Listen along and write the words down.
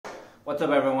What's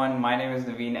up everyone, my name is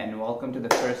Naveen and welcome to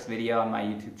the first video on my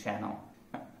YouTube channel.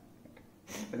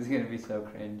 This is gonna be so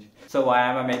cringe. So why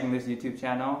am I making this YouTube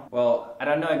channel? Well, I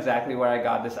don't know exactly where I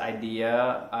got this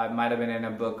idea. It might have been in a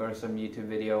book or some YouTube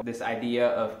video. This idea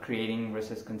of creating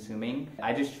versus consuming.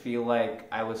 I just feel like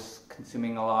I was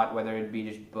consuming a lot, whether it be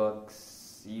just books,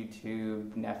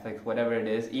 YouTube, Netflix, whatever it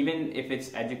is, even if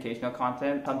it's educational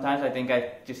content. Sometimes I think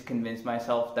I just convince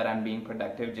myself that I'm being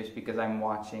productive just because I'm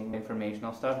watching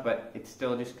informational stuff, but it's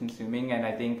still just consuming, and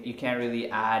I think you can't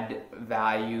really add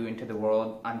value into the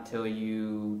world until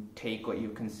you take what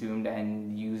you've consumed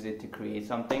and use it to create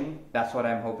something. That's what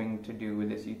I'm hoping to do with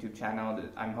this YouTube channel.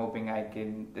 I'm hoping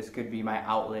this could be my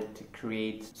outlet to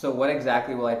create. So what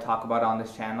exactly will I talk about on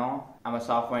this channel? I'm a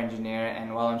software engineer,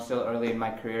 and while I'm still early in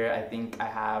my career, I think I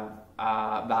have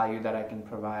value that I can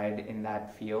provide in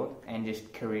that field and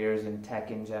just careers in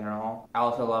tech in general. I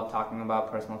also love talking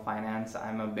about personal finance.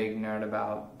 I'm a big nerd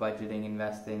about budgeting,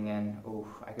 investing, and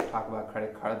I could talk about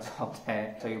credit cards all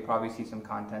day. So you'll probably see some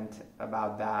content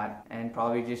about that and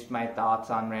probably just my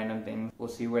thoughts on random things. We'll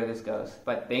see where this goes.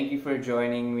 But thank you for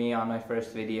joining me on my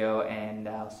first video, and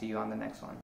I'll see you on the next one.